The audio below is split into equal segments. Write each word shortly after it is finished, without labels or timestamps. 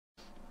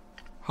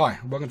Hi,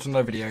 welcome to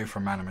another video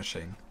from Man &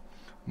 Machine.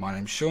 My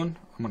name's Sean,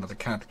 I'm one of the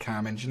CAD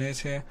CAM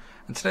engineers here,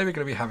 and today we're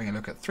going to be having a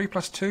look at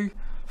 3+2,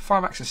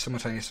 5-axis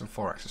simultaneous and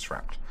 4-axis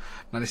wrapped.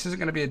 Now this isn't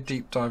going to be a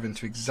deep dive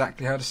into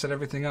exactly how to set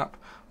everything up,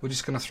 we're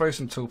just going to throw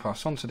some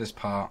toolpaths onto this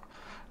part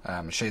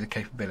and show you the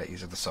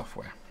capabilities of the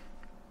software.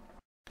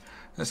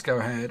 Let's go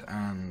ahead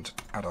and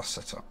add our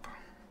setup.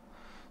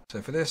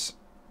 So for this,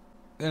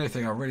 the only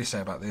thing I'll really say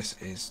about this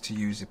is to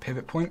use the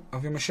pivot point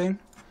of your machine,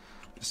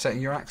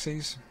 setting your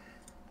axes.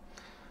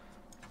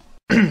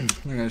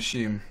 I'm going to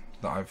assume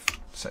that I've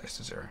set this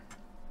to 0.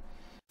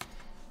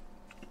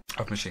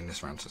 I've machined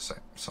this around to the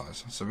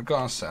size. So we've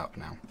got our setup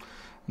now.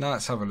 Now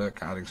let's have a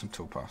look at adding some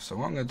toolpaths. So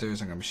what I'm going to do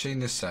is I'm going to machine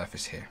this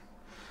surface here.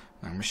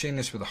 I'm going to machine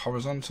this with a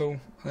horizontal,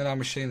 and then I'll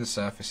machine the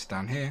surface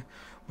down here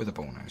with a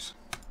ball nose.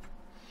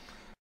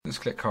 Let's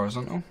click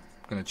horizontal.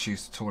 I'm going to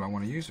choose the tool I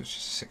want to use, which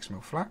is a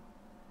 6mm flat.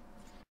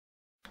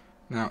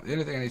 Now the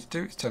only thing I need to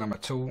do is turn on my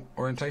tool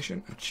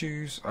orientation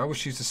and I always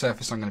choose the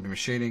surface I'm going to be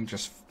machining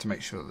just to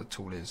make sure that the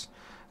tool is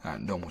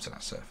normal to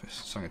that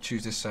surface. So I'm going to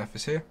choose this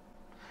surface here.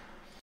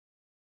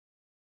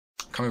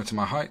 Come over to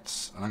my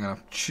heights, and I'm going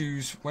to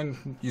choose,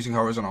 when using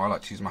horizontal I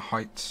like to use my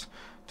heights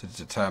to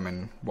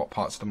determine what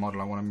parts of the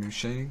model I want to be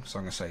machining. So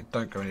I'm going to say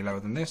don't go any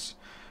lower than this,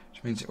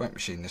 which means it won't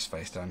machine this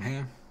face down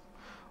here.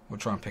 We'll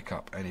try and pick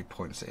up any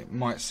points that it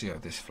might see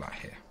of this flat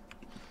here.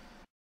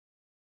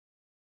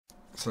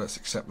 So let's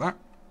accept that.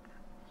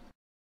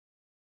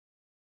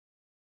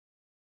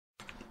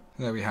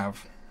 There we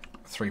have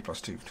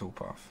 3+2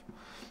 toolpath,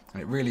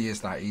 and it really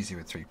is that easy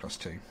with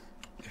 3+2.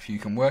 If you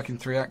can work in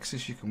 3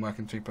 axis, you can work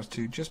in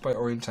 3+2 just by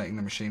orientating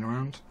the machine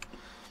around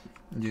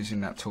and using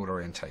that tool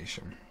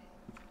orientation.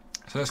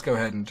 So let's go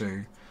ahead and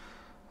do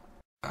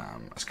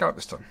a scallop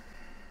this time.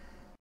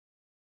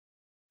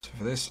 So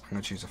for this, I'm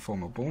going to choose a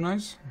 4mm ball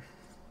nose.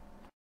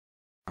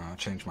 I'll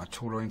change my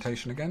tool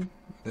orientation again.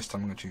 This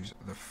time I'm going to choose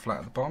the flat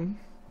at the bottom,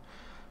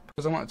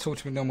 because I want the tool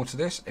to be normal to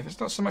this. If it's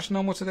not so much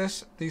normal to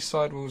this, these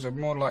sidewalls are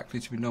more likely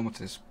to be normal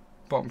to this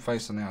bottom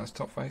face than they are this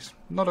top face.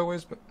 Not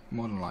always, but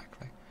more than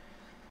likely.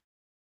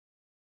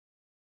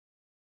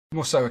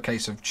 More so a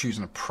case of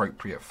choosing an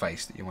appropriate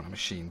face that you want to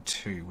machine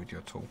to with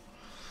your tool.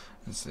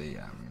 Is the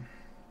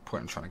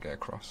point I'm trying to get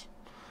across.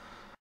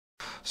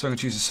 So I'm going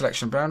to choose a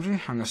selection boundary.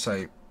 I'm going to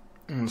say,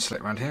 I'm going to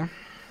select around here.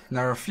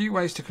 Now there are a few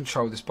ways to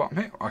control this bottom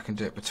hit. I can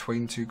do it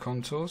between 2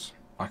 contours.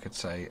 I could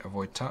say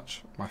avoid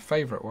touch. My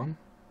favourite one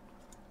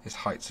is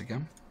heights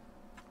again.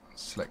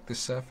 Select this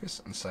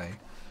surface and say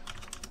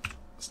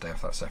stay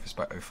off that surface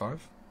by 0.5.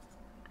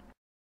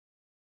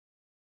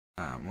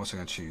 I'm also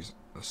going to choose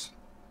this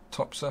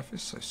top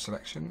surface, so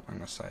selection, I'm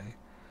going to say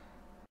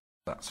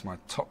that's my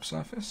top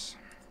surface.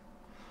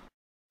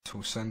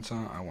 Tool center,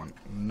 I want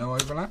no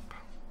overlap.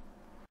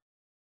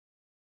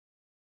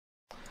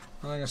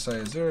 I'm going to say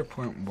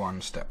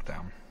 0.1 step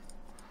down.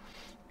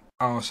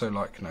 I also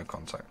like no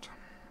contact.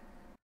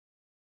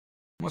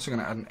 I'm also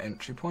going to add an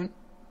entry point.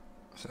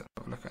 So let's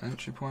have a look at an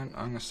entry point.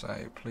 I'm going to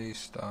say please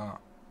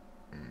start.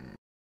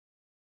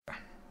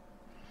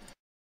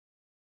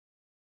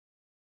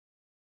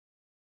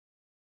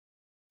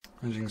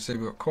 As you can see,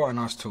 we've got quite a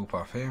nice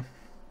toolpath here.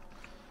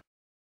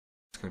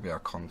 It's going to be our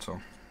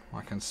contour.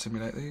 I can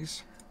simulate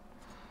these.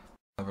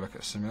 Have a look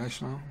at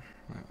simulation now.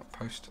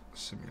 Post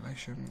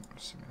simulation.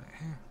 Simulate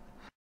here.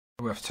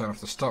 We have to turn off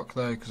the stock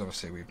though, because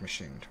obviously we've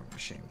machined, and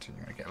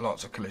you're going to get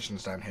lots of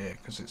collisions down here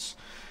because it's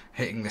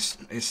hitting this.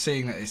 It's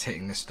seeing that it's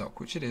hitting this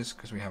stock, which it is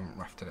because we haven't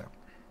roughed it out.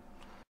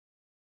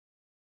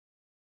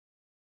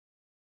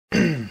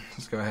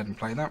 Let's go ahead and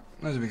play that.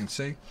 As we can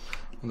see,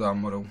 our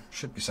model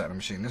should be set in the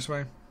machine this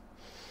way.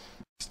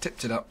 It's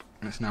tipped it up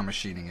and it's now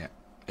machining it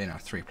in a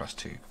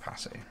 3+2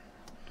 capacity.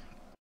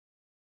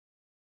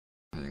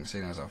 As you can see,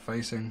 there's our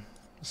facing.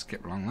 Let's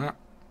skip along that.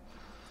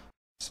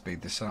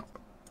 Speed this up.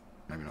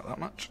 Maybe not that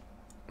much.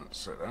 Let's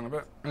slow it down a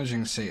bit. As you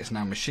can see, it's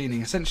now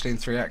machining essentially in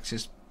 3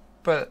 axis,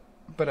 but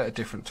at a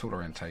different tool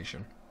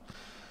orientation.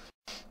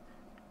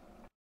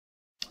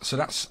 So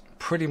that's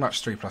pretty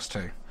much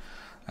 3+2.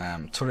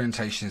 Tool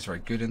orientation is very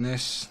good in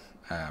this.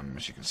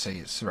 As you can see,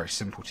 it's very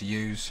simple to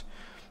use.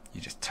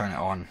 You just turn it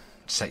on,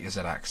 set your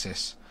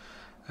Z-axis,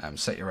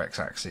 set your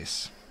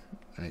X-axis,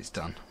 and it's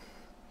done.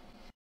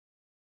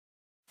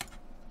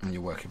 And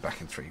you're working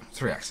back in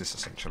 3 axis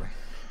essentially.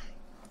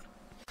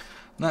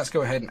 Now let's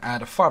go ahead and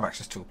add a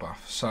 5-axis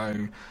toolpath.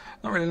 So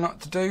not really a lot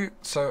to do.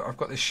 So I've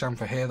got this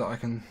chamfer here that I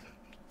can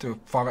do a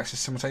 5-axis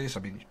simultaneous. I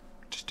mean,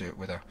 just do it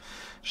with a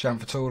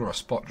chamfer tool or a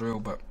spot drill,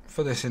 but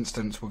for this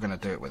instance we're going to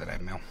do it with an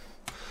end mill.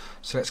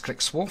 So let's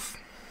click swath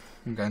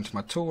and go into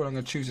my tool, and I'm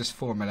going to choose this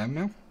 4mm end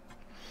mill.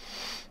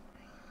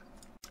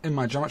 In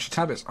my geometry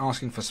tab, it's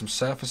asking for some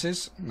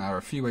surfaces. Now there are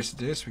a few ways to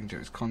do this. We can do it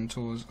with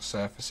contours,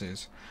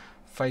 surfaces,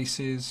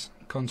 faces.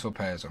 Contour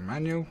pairs are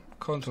manual.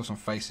 Contours on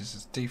faces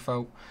is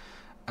default,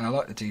 and I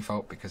like the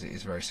default because it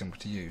is very simple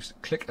to use.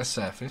 Click a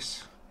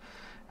surface,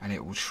 and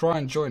it will try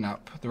and join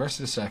up the rest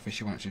of the surface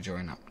you want it to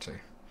join up to,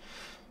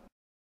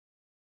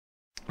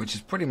 which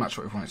is pretty much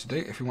what we want it to do.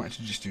 If we wanted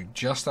to just do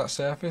just that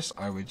surface,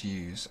 I would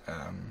use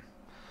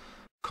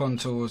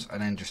contours,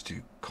 and then just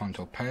do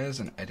contour pairs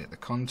and edit the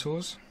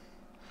contours.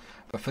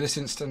 But for this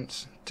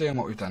instance, doing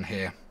what we've done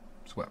here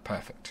has worked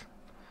perfect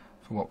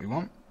for what we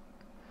want.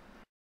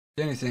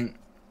 The only thing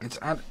is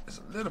to add is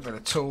a little bit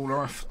of tool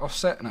or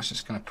offset, and that's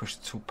just going to push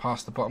the tool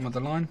past the bottom of the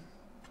line.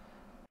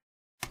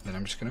 Then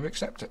I'm just going to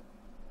accept it.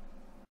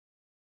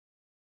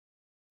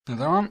 Now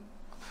there aren't.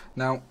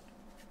 Now,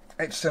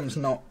 HSM's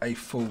not a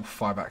full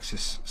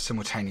 5-axis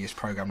simultaneous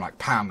program like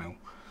PowerMill,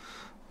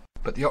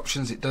 but the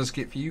options it does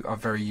give you are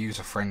very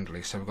user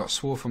friendly. So we've got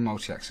Swarf and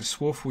multi-axis.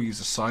 Swarf will use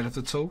the side of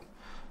the tool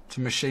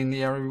to machine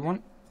the area we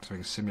want, so we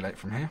can simulate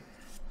from here.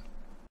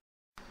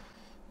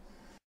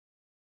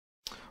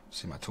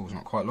 See, my tool's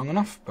not quite long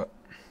enough, but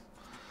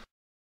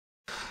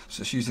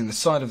so it's using the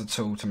side of the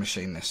tool to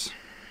machine this.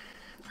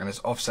 And let's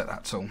offset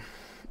that tool.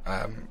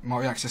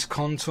 Multi-axis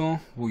contour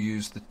will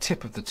use the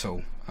tip of the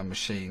tool and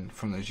machine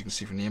from those you can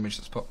see from the image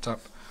that's popped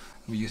up.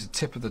 We use the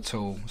tip of the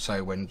tool,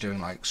 so when doing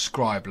like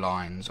scribe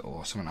lines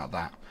or something like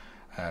that,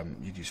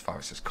 you'd use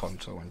 5-axis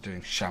contour. When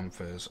doing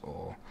chamfers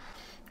or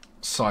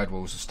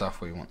sidewalls and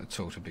stuff where you want the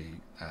tool to be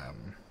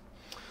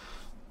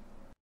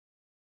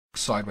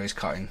sideways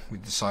cutting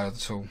with the side of the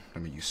tool,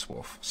 then we use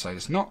Swarf. So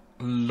there's not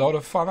a lot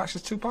of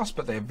 5-axis toolpaths,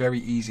 but they're very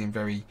easy and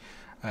very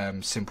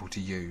simple to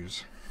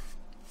use.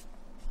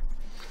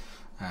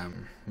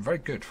 Very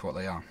good for what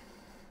they are.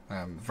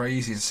 Very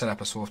easy to set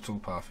up a Swarf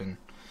toolpath in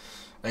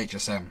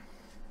HSM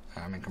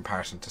in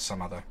comparison to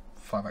some other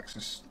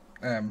 5-axis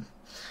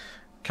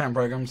CAM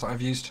programs that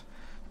I've used.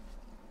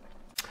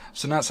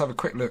 So now let's have a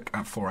quick look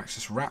at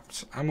 4-axis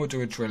wrapped, and we'll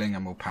do a drilling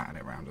and we'll pattern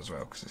it around as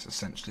well, because it's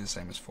essentially the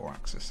same as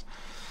 4-axis.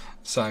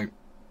 So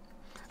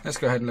let's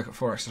go ahead and look at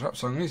 4-axis wrapped.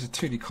 So I'm going to use a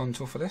 2D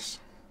contour for this.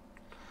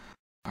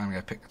 I'm going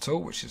to pick the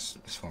tool, which is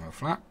this formula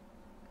flat.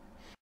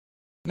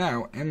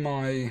 Now in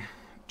my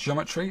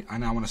geometry, I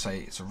now want to say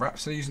it's a wrap.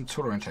 So using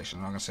tool orientation,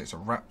 and I'm going to say it's a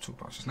wrap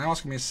toolpath. So it's now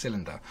asking me a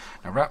cylinder.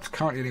 Now wrapped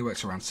currently only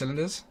works around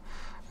cylinders,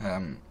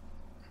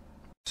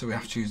 so we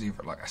have to choose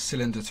either like a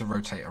cylinder to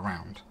rotate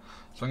around.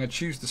 So I'm going to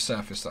choose the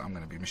surface that I'm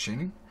going to be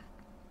machining,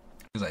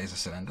 because that is a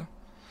cylinder,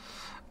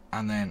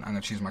 and then I'm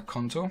going to choose my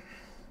contour.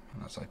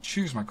 And as I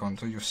choose my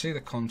contour, you'll see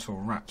the contour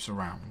wraps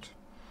around.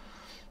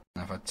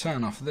 Now if I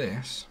turn off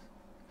this,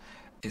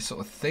 it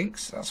sort of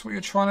thinks that's what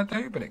you're trying to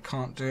do, but it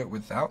can't do it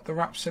without the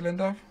wrap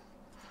cylinder.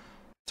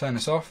 Turn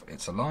this off,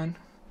 it's a line.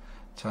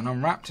 Turn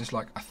on wrapped, it's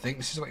like, I think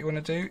this is what you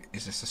want to do.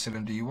 Is this the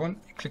cylinder you want?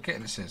 You click it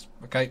and it says,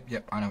 okay,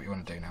 yep, I know what you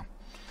want to do now.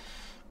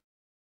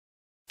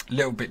 A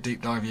little bit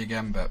deep divey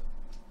again, but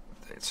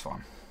it's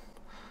fine.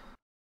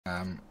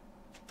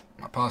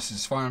 My pass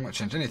is fine, I'm not going to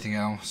change anything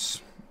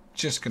else.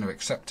 Just going to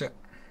accept it.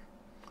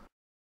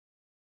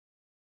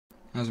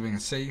 As we can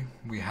see,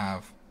 we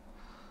have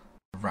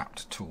a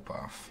wrapped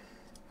toolpath.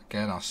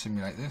 Again, I'll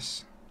simulate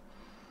this.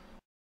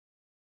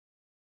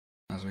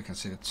 As we can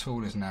see, the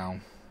tool is now,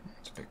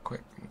 it's a bit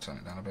quick, we'll turn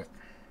it down a bit.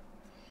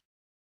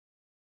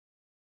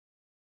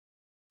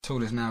 The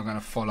tool is now going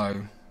to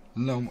follow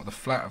along the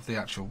flat of the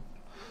actual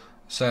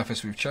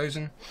surface we've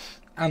chosen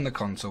and the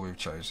contour we've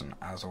chosen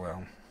as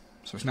well.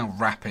 So it's now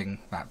wrapping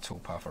that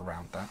toolpath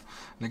around that.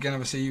 And again,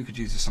 obviously you could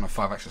use this on a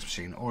 5-axis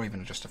machine or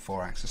even just a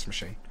 4-axis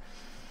machine.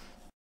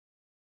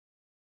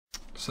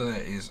 So there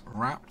it is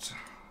wrapped.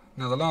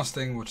 Now the last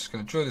thing, we're just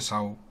going to drill this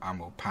hole and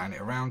we'll pattern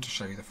it around to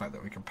show you the fact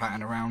that we can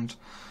pattern around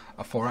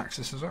a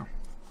 4-axis as well.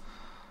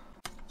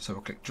 So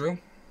we'll click drill.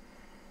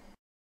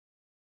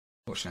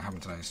 Fortunately I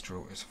haven't done this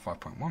drill, it's a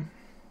 5.1.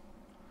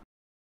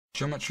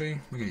 Geometry,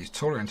 we're going to use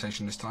tool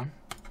orientation this time.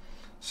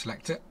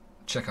 Select it,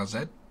 check our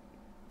Z,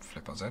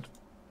 flip our Z.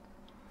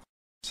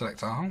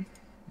 Select our hole.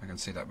 We can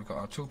see that we've got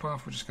our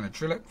toolpath. We're just going to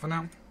drill it for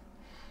now.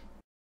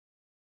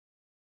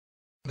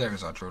 There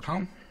is our drilled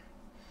hole.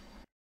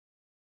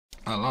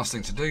 The last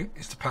thing to do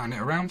is to pattern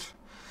it around.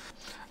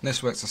 And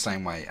this works the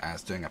same way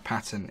as doing a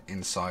pattern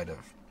inside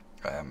of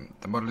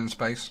the modeling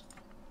space.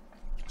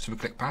 So we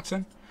click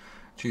pattern,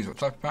 choose what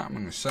type of pattern.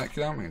 I'm going to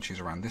circular. I'm going to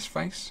choose around this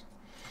face.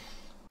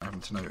 I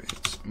happen to know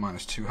it's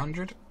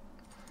 -200,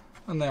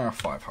 and there are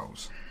 5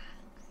 holes.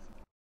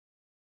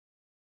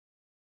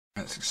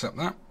 Let's accept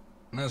that.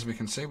 And as we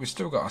can see, we've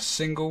still got our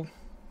single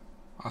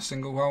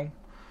hole,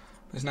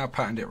 but it's now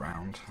patterned it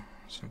round.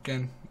 So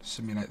again,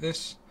 simulate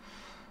this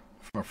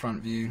from a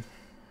front view.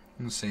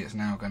 You can see it's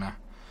now going to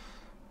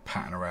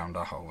pattern around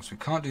our holes. We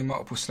can't do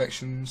multiple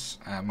selections,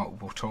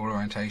 multiple tool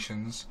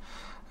orientations.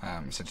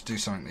 So to do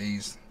something like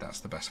these, that's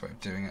the best way of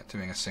doing it.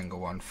 Doing a single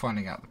one,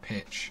 finding out the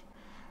pitch,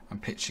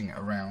 and pitching it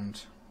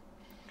around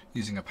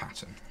using a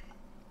pattern.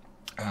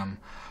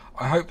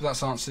 I hope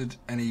that's answered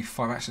any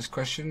 5-axis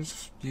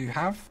questions you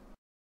have.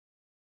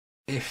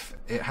 If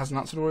it hasn't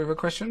answered all of your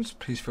questions,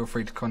 please feel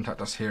free to contact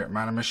us here at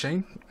Man &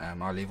 Machine.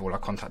 I'll leave all our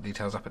contact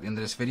details up at the end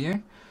of this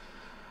video.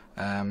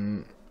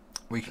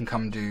 We can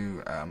come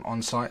do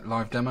on-site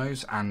live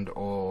demos and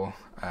or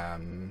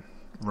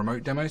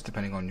remote demos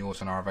depending on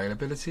yours and our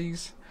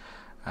availabilities.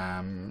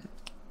 Other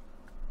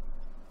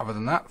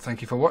than that,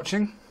 thank you for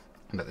watching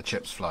and let the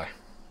chips fly.